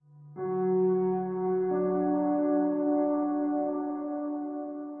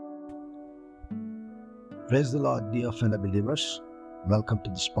Praise the Lord, dear fellow believers. Welcome to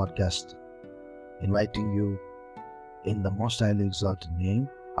this podcast, inviting you in the most highly exalted name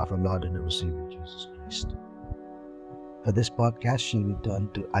of our Lord and our Savior Jesus Christ. For this podcast, shall we turn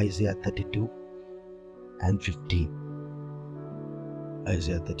to Isaiah 32 and 15.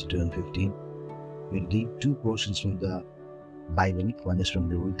 Isaiah 32 and 15. We'll read two portions from the Bible. One is from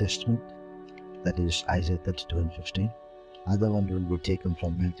the Old Testament, that is Isaiah 32 and 15. Other one will be taken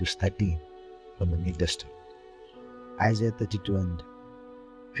from Matthew 13 from the New Testament. Isaiah 32 and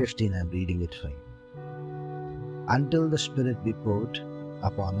 15, I'm reading it for you. Until the Spirit be poured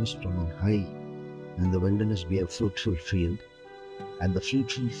upon us from on high, and the wilderness be a fruitful field, and the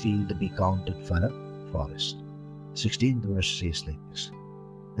fruitful field be counted for a forest. 16th verse says like this: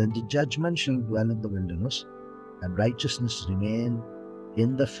 Then the judgment shall dwell in the wilderness, and righteousness remain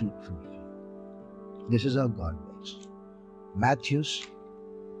in the fruitful field. This is how God works. Matthew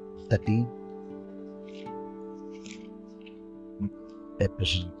 13,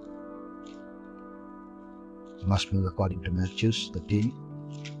 episode must move according to Matthew 13,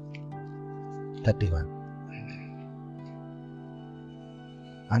 31.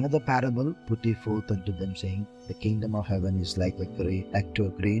 Another parable put he forth unto them, saying, The kingdom of heaven is like to a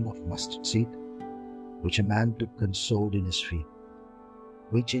grain of mustard seed, which a man took and sowed in his field,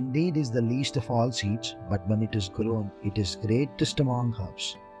 which indeed is the least of all seeds, but when it is grown, it is greatest among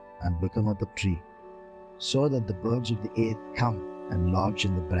herbs, and becometh a tree, so that the birds of the air come and lodge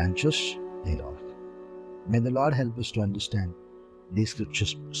in the branches thereof. May the Lord help us to understand these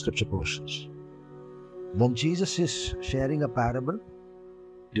scripture portions. When Jesus is sharing a parable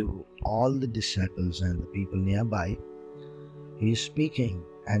to all the disciples and the people nearby, he is speaking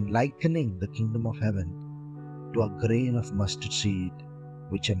and likening the kingdom of heaven to a grain of mustard seed,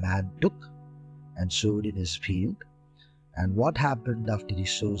 which a man took and sowed in his field. And what happened after he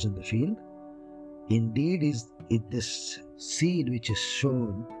sows in the field? Indeed, this seed which is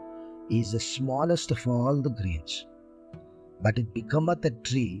sown is the smallest of all the grains, but it becometh a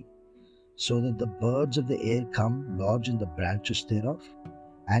tree, so that the birds of the air come, lodge in the branches thereof,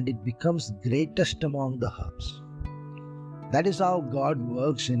 and it becomes greatest among the herbs. That is how God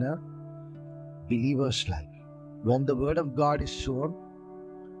works in a believer's life. When the word of God is sown,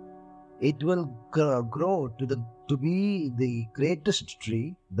 it will grow to be the greatest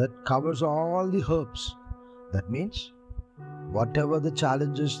tree that covers all the herbs. That means, whatever the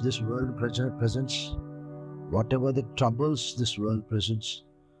challenges this world presents, whatever the troubles this world presents,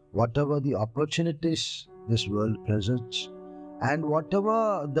 whatever the opportunities this world presents, and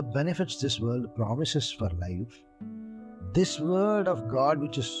whatever the benefits this world promises for life, this word of God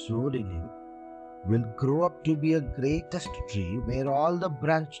which is sown in you will grow up to be a greatest tree, where all the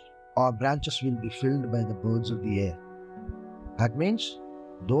branches will be filled by the birds of the air. That means,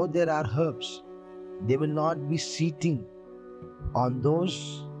 though there are herbs, they will not be seating on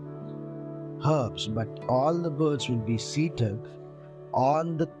those herbs, but all the birds will be seated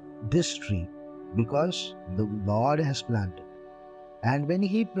on this tree, because the Lord has planted. And when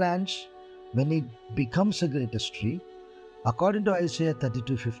He plants, when it becomes a greatest tree, according to Isaiah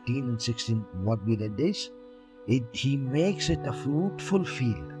 32, 15 and 16, what we read is, He makes it a fruitful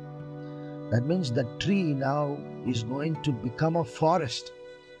field. That means the tree now is going to become a forest.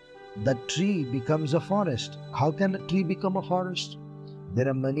 The tree becomes a forest. How can a tree become a forest? There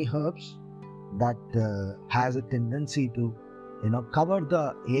are many herbs that has a tendency to cover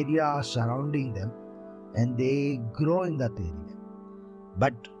the area surrounding them, and they grow in that area.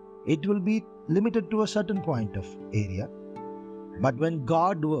 But it will be limited to a certain point of area. But when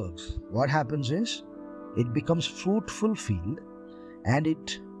God works, what happens is, it becomes fruitful field, and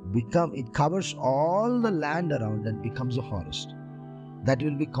it covers all the land around and becomes a forest that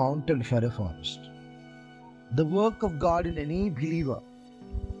will be counted for a forest. The work of God in any believer,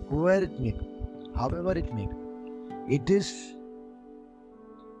 whoever it may be, however it may be, it is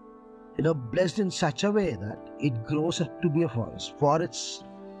blessed in such a way that it grows up to be a forest. Forest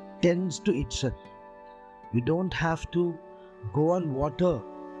tends to itself. You don't have to go and water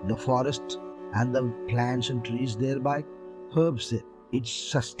the forest and the plants and trees thereby, herbs there. It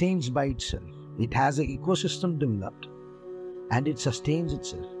sustains by itself. It has an ecosystem developed, and it sustains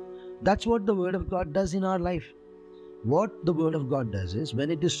itself. That's what the Word of God does in our life. What the Word of God does is,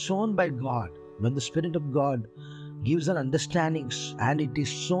 when it is sown by God, when the Spirit of God gives an understanding and it is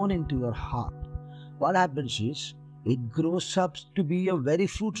sown into your heart, what happens is, it grows up to be a very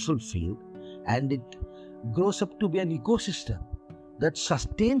fruitful field, and it grows up to be an ecosystem that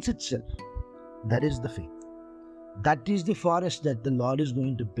sustains itself. That is the faith. That is the forest that the Lord is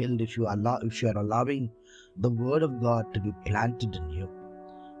going to build if you are allowing the Word of God to be planted in you.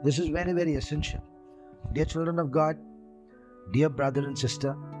 This is very, very essential. Dear children of God, dear brother and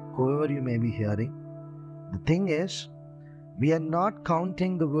sister, whoever you may be hearing, the thing is, we are not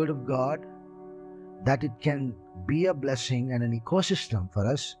counting the Word of God that it can be a blessing and an ecosystem for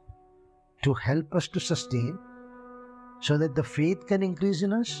us to help us to sustain so that the faith can increase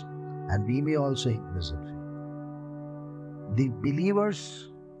in us and we may also increase in faith. The believers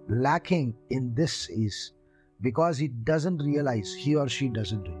lacking in this is because he doesn't realize, he or she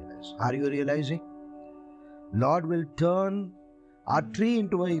doesn't realize. Are you realizing? Lord will turn our tree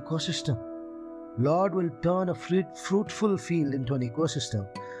into an ecosystem. Lord will turn a fruitful field into an ecosystem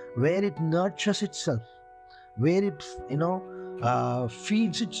where it nurtures itself, where it,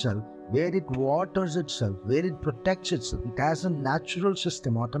 feeds itself, where it waters itself, where it protects itself. It has a natural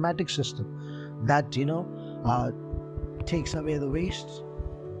system, automatic system that, takes away the waste,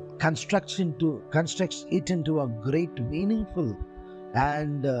 constructs it into a great, meaningful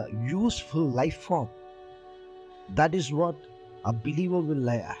and useful life form. That is what a believer will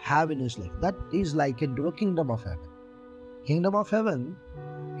have in his life. That is likened to a kingdom of heaven. Kingdom of heaven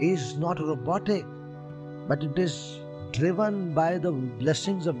is not robotic, but it is driven by the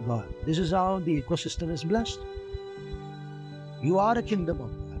blessings of God. This is how the ecosystem is blessed. You are a kingdom of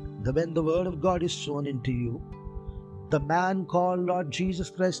God. When the word of God is sown into you, the man called Lord Jesus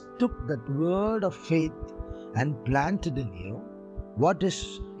Christ took that word of faith and planted in you. What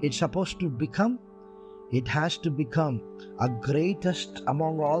is it supposed to become? It has to become a greatest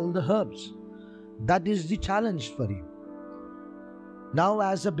among all the herbs. That is the challenge for you. Now,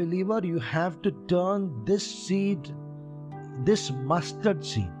 as a believer, you have to turn this seed, this mustard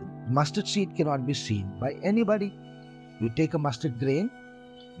seed. Mustard seed cannot be seen by anybody. You take a mustard grain,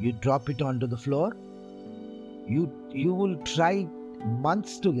 you drop it onto the floor. You will try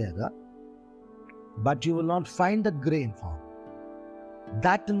months together, but you will not find that grain form.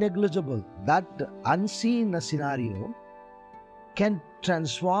 That negligible, that unseen scenario can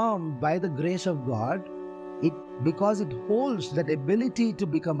transform by the grace of God, because it holds that ability to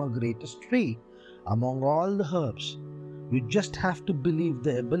become a greatest tree among all the herbs. You just have to believe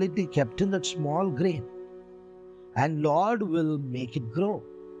the ability kept in that small grain, and Lord will make it grow.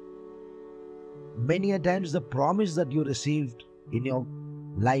 Many a times the promise that you received in your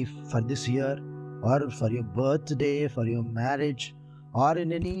life for this year, or for your birthday, for your marriage, or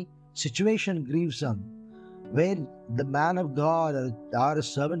in any situation grievesome, where the man of God or a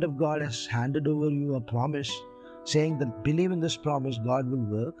servant of God has handed over you a promise saying that believe in this promise, God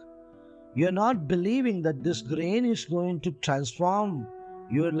will work. You're not believing that this grain is going to transform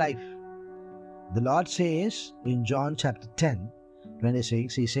your life. The Lord says in John chapter 10,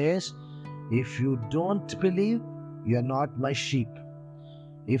 26, He says, if you don't believe, you are not my sheep.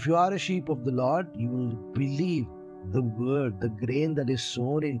 If you are a sheep of the Lord, you will believe the word, the grain that is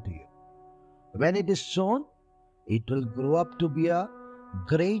sown into you. When it is sown, it will grow up to be a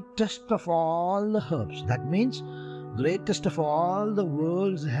greatest of all the herbs. That means greatest of all the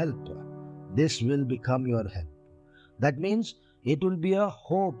world's help. This will become your help. That means it will be a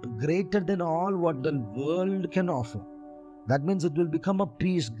hope greater than all what the world can offer. That means it will become a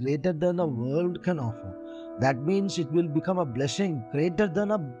peace greater than the world can offer. That means it will become a blessing greater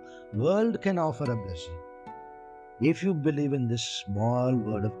than a world can offer a blessing. If you believe in this small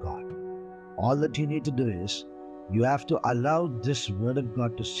word of God, all that you need to do is you have to allow this word of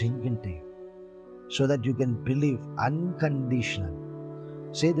God to sink into you so that you can believe unconditionally.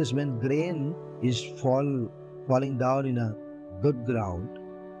 Say this: when grain is falling down in a good ground,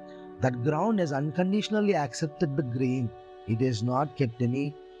 that ground has unconditionally accepted the grain. It has not kept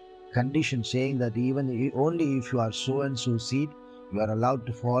any condition saying that only if you are so and so seed, you are allowed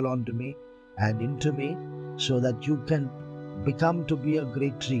to fall onto me and into me so that you can become to be a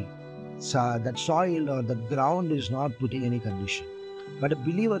great tree. So that soil or that ground is not putting any condition, but a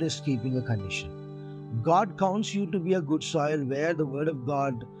believer is keeping a condition. God counts you to be a good soil where the word of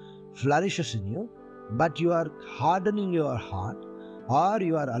God flourishes in you, but you are hardening your heart, or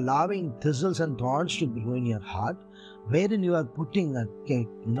you are allowing thistles and thorns to grow in your heart, wherein you are putting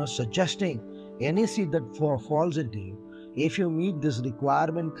suggesting any seed that falls into you. If you meet this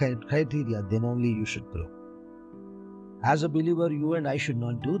requirement criteria, then only you should grow. As a believer, you and I should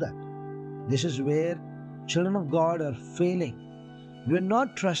not do that. This is where children of God are failing. We are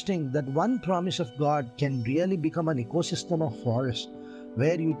not trusting that one promise of God can really become an ecosystem of forest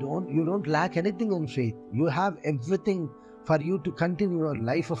where you don't lack anything in faith. You have everything for you to continue your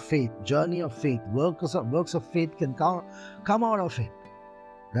life of faith, journey of faith. Works of faith can come out of it.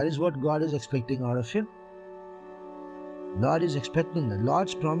 That is what God is expecting out of you. Lord is expecting that.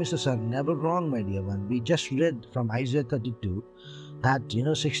 Lord's promises are never wrong, my dear one. We just read from Isaiah 32 that,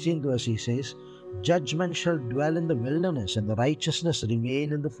 16th verse, He says, Judgment shall dwell in the wilderness, and the righteousness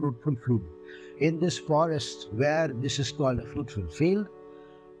remain in the fruitful field. In this forest, where this is called a fruitful field,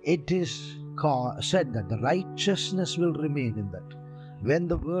 it is said that the righteousness will remain in that. When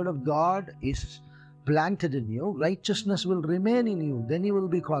the word of God is planted in you, righteousness will remain in you, then you will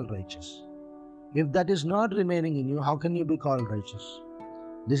be called righteous. If that is not remaining in you, how can you be called righteous?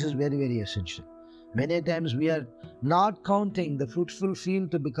 This is very, very essential. Many times we are not counting the fruitful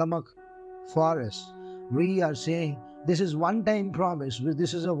field to become a forest. We are saying, this is one time promise,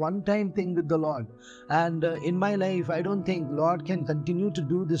 this is a one time thing with the Lord, and in my life I don't think Lord can continue to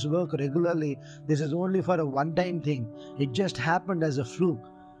do this work regularly. This is only for a one time thing. It just happened as a fluke.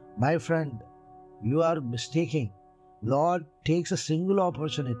 My friend, you are mistaken. Lord takes a single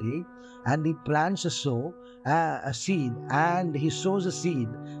opportunity and He plants a seed, and He sows a seed.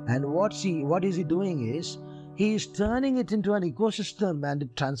 And what is He doing is, He is turning it into an ecosystem, and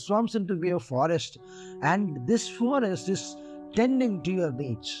it transforms into a forest. And this forest is tending to your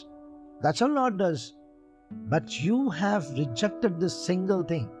needs. That's all Lord does. But you have rejected this single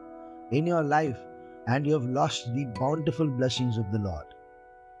thing in your life, and you have lost the bountiful blessings of the Lord.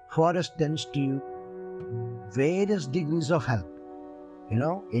 Forest tends to you various degrees of help,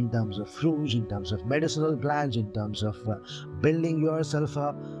 in terms of fruits, in terms of medicinal plants, in terms of building yourself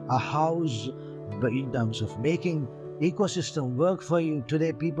a house, in terms of making ecosystem work for you.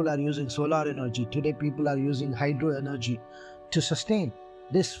 Today people are using solar energy. Today people are using hydro energy to sustain.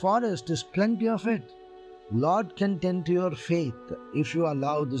 This forest is plenty of it. Lord can tend to your faith if you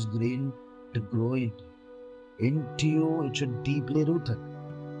allow this grain to grow into you. It should deeply rooted.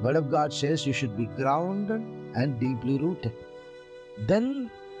 Word of God says you should be grounded and deeply rooted. Then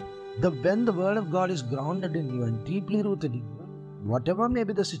when the word of God is grounded in you and deeply rooted in you, whatever may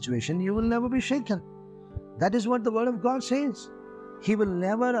be the situation, you will never be shaken. That is what the word of God says. He will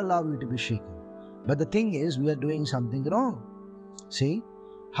never allow you to be shaken. But the thing is, we are doing something wrong. See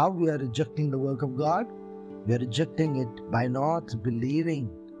how we are rejecting the work of God? We are rejecting it by not believing.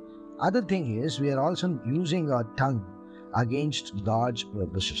 Other thing is, we are also using our tongue against God's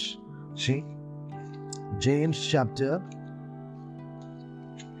purposes. See, James chapter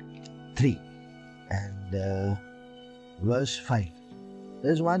 3 and verse 5.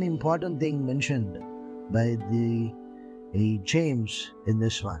 There's one important thing mentioned by the James in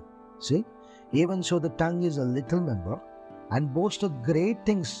this one. See, even so the tongue is a little member and boasteth great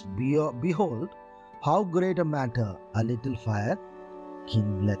things. Behold, how great a matter a little fire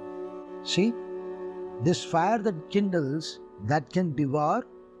kindleth. See, this fire that kindles, that can devour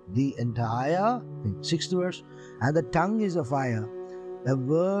the entire thing. 6th verse, and the tongue is a fire, a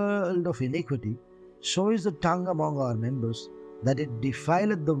world of iniquity. So is the tongue among our members, that it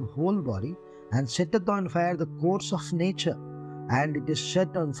defileth the whole body, and setteth on fire the course of nature, and it is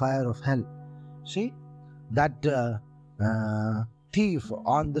set on fire of hell. See, that thief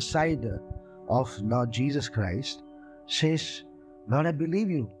on the side of Lord Jesus Christ says, Lord, I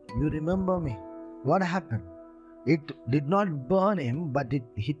believe you. You remember me. What happened? It did not burn him, but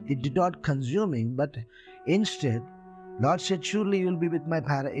it did not consume him, but instead, Lord said, surely you will be with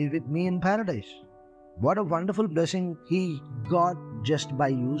me in paradise. What a wonderful blessing he got just by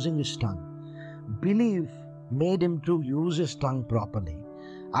using his tongue. Belief made him to use his tongue properly.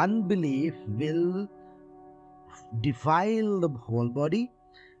 Unbelief will defile the whole body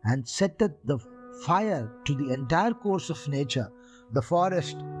and setteth the fire to the entire course of nature. The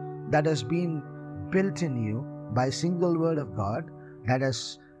forest that has been built in you by single word of God, that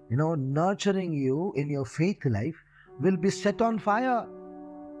is, nurturing you in your faith life, will be set on fire.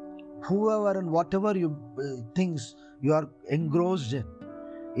 Whoever and whatever things you are engrossed in,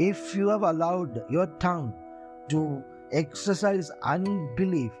 if you have allowed your tongue to exercise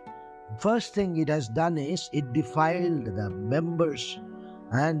unbelief, first thing it has done is it defiled the members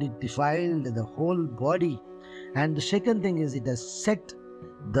and it defiled the whole body. And the second thing is it has set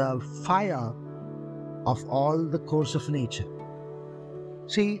the fire of all the course of nature.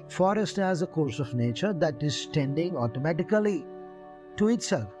 See, forest has a course of nature that is tending automatically to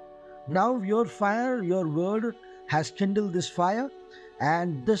itself. Now your fire, your word has kindled this fire,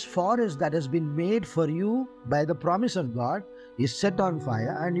 and this forest that has been made for you by the promise of God is set on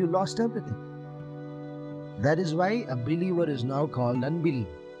fire, and you lost everything. That is why a believer is now called unbeliever,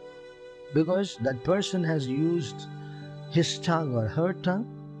 because that person has used his tongue or her tongue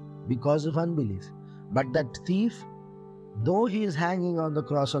because of unbelief. But that thief, though he is hanging on the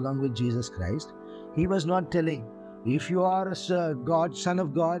cross along with Jesus Christ, he was not telling, if you are a God, Son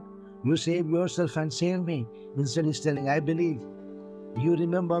of God, you save yourself and save me. Instead, he's telling, I believe. You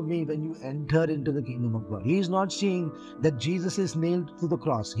remember me when you enter into the kingdom of God. He is not seeing that Jesus is nailed to the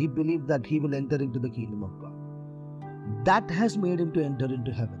cross. He believed that he will enter into the kingdom of God. That has made him to enter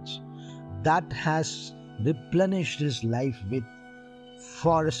into heavens. That has replenished his life with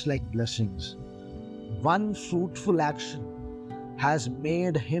forest like blessings. One fruitful action has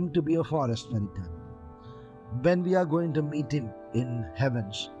made him to be a forest for eternity. When we are going to meet him in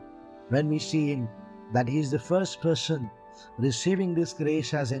heavens, when we see him, that he is the first person receiving this grace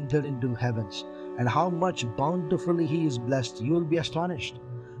has entered into heavens, and how much bountifully he is blessed, you will be astonished.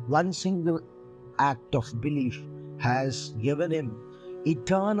 One single act of belief has given him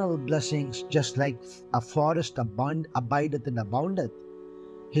eternal blessings, just like a forest abideth and aboundeth.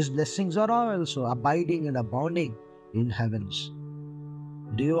 His blessings are also abiding and abounding in heavens.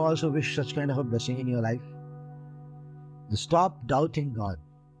 Do you also wish such kind of a blessing in your life? Stop doubting God.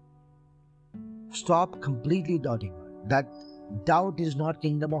 Stop completely doubting God. That doubt is not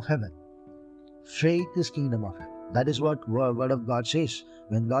kingdom of heaven. Faith is kingdom of heaven. That is what word of God says.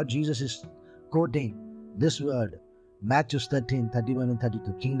 When Lord Jesus is quoting this word, Matthew 13, 31 and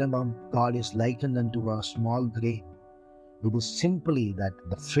 32, kingdom of God is likened unto a small grain. It is simply that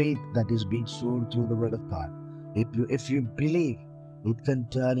the faith that is being sown through the word of God. If you believe, it can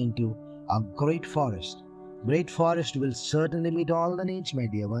turn into a great forest. Great forest will certainly meet all the needs, my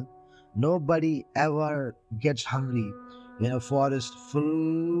dear one. Nobody ever gets hungry in a forest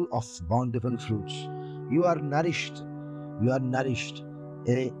full of bountiful fruits. You are nourished. You are nourished.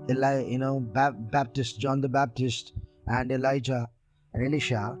 Baptist, John the Baptist, and Elijah and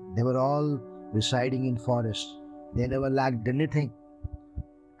Elisha, they were all residing in forests. They never lacked anything.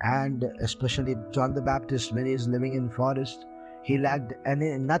 And especially John the Baptist, when he is living in forest, he lacked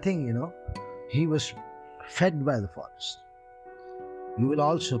nothing. He was fed by the forest. You will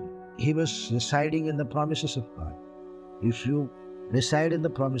also, he was residing in the promises of God. If you reside in the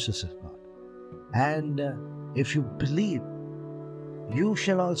promises of God, and if you believe, you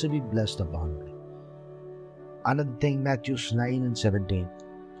shall also be blessed abundantly. Another thing, Matthew 9 and 17.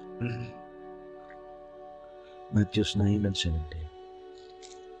 Matthew 9 and 17.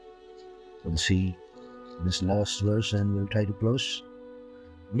 We'll see this last verse and we'll try to close.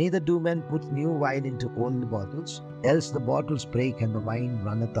 Neither do men put new wine into old bottles, else the bottles break and the wine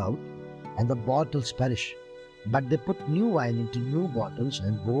runneth out, and the bottles perish. But they put new wine into new bottles,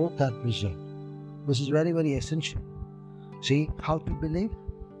 and both are preserved. This is very, very essential. See how to believe?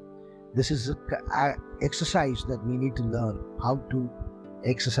 This is an exercise that we need to learn, how to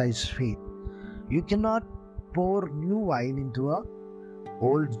exercise faith. You cannot pour new wine into an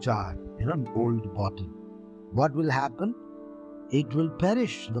old jar, an old bottle. What will happen? It will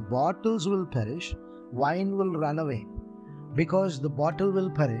perish. The bottles will perish. Wine will run away. Because the bottle will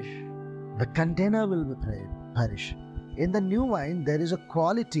perish, the container will perish. In the new wine, there is a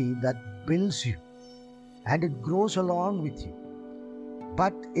quality that builds you and it grows along with you.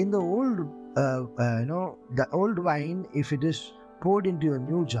 But in the old wine, if it is poured into a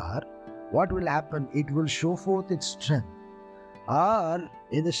new jar, what will happen? It will show forth its strength. Or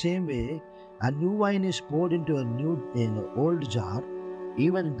in the same way, a new wine is poured into a old jar,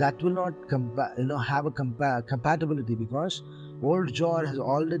 even that will not have a compatibility, because old jar has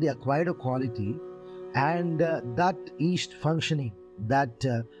already acquired a quality, and that yeast functioning, that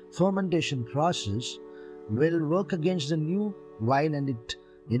fermentation process will work against the new wine, and it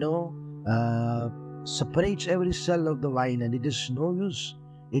separates every cell of the wine, and it is no use.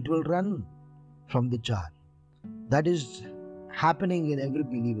 It will run from the jar. That is happening in every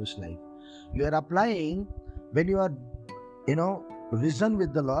believer's life. You are applying, when you are risen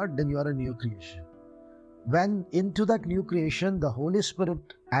with the Lord, then you are a new creation. When into that new creation the Holy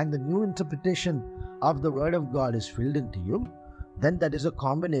Spirit and the new interpretation of the Word of God is filled into you, then that is a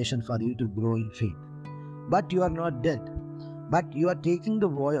combination for you to grow in faith. But you are not dead, but you are taking the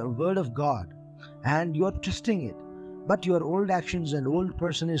Word of God and you are twisting it. But your old actions and old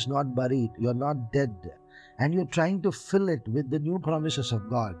person is not buried, you are not dead, and you are trying to fill it with the new promises of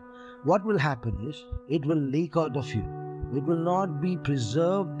God. What will happen is, it will leak out of you. It will not be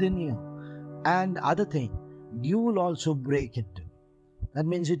preserved in you. And other thing, you will also break into. That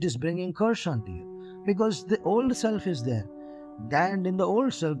means it is bringing curse onto you, because the old self is there. And in the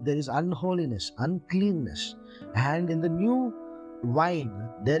old self there is unholiness, uncleanness. And in the new wine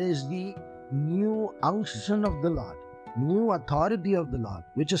there is the new unction of the Lord, new authority of the Lord,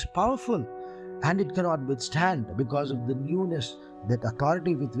 which is powerful, and it cannot withstand because of the newness, that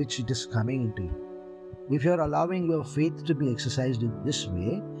authority with which it is coming into you. If you are allowing your faith to be exercised in this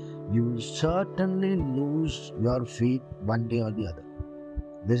way, you will certainly lose your faith one day or the other.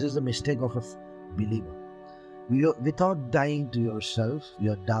 This is the mistake of a believer. Without dying to yourself,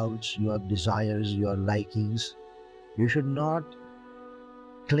 your doubts, your desires, your likings, you should not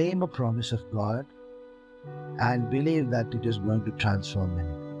claim a promise of God and believe that it is going to transform many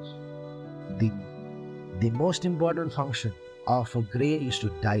things. The most important function of a grain is to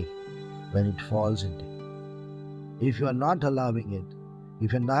die when it falls into it. If you are not allowing it,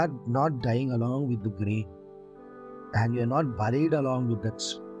 if you're not dying along with the grain, and you're not buried along with that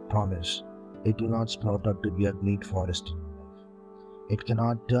promise, it will not sprout out to be a great forest in your life. It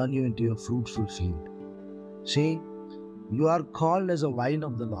cannot turn you into a fruitful field. See, you are called as a vine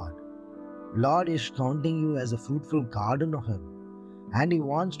of the Lord. Lord is counting you as a fruitful garden of Him, and He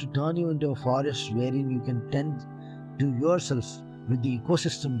wants to turn you into a forest wherein you can tend to yourself with the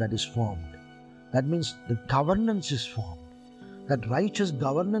ecosystem that is formed. That means the governance is formed. That righteous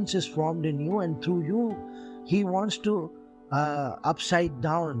governance is formed in you, and through you, He wants to upside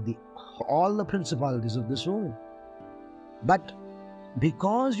down all the principalities of this world. But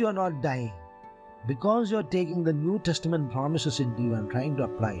because you are not dying, because you are taking the New Testament promises into you and trying to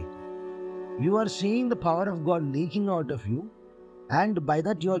apply it, you are seeing the power of God leaking out of you, and by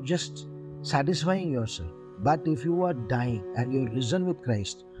that you are just satisfying yourself. But if you are dying and you are risen with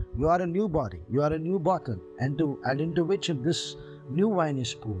Christ, you are a new body, you are a new bottle, and into which this new wine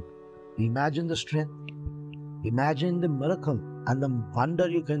is poured. Imagine the strength, imagine the miracle and the wonder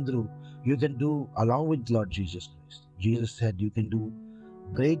you can do along with Lord Jesus Christ. Jesus said you can do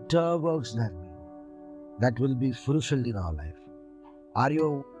greater works than me. That will be fulfilled in our life. Are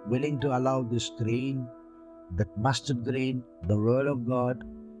you willing to allow this grain, that mustard grain, the Word of God,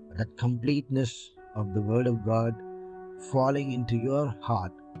 that completeness of the Word of God falling into your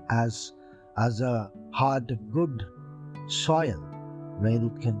heart as a heart of good soil where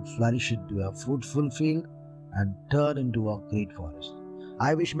it can flourish into a fruitful field and turn into a great forest?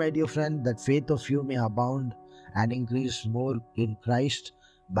 I wish, my dear friend, that faith of you may abound and increase more in Christ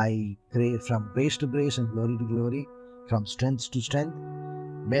by grace, from grace to grace and glory to glory, from strength to strength.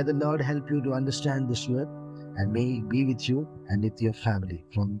 May the Lord help you to understand this word, and may He be with you and with your family.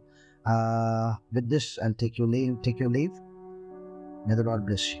 With this, I'll take your leave. May the Lord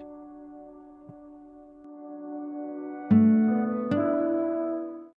bless you.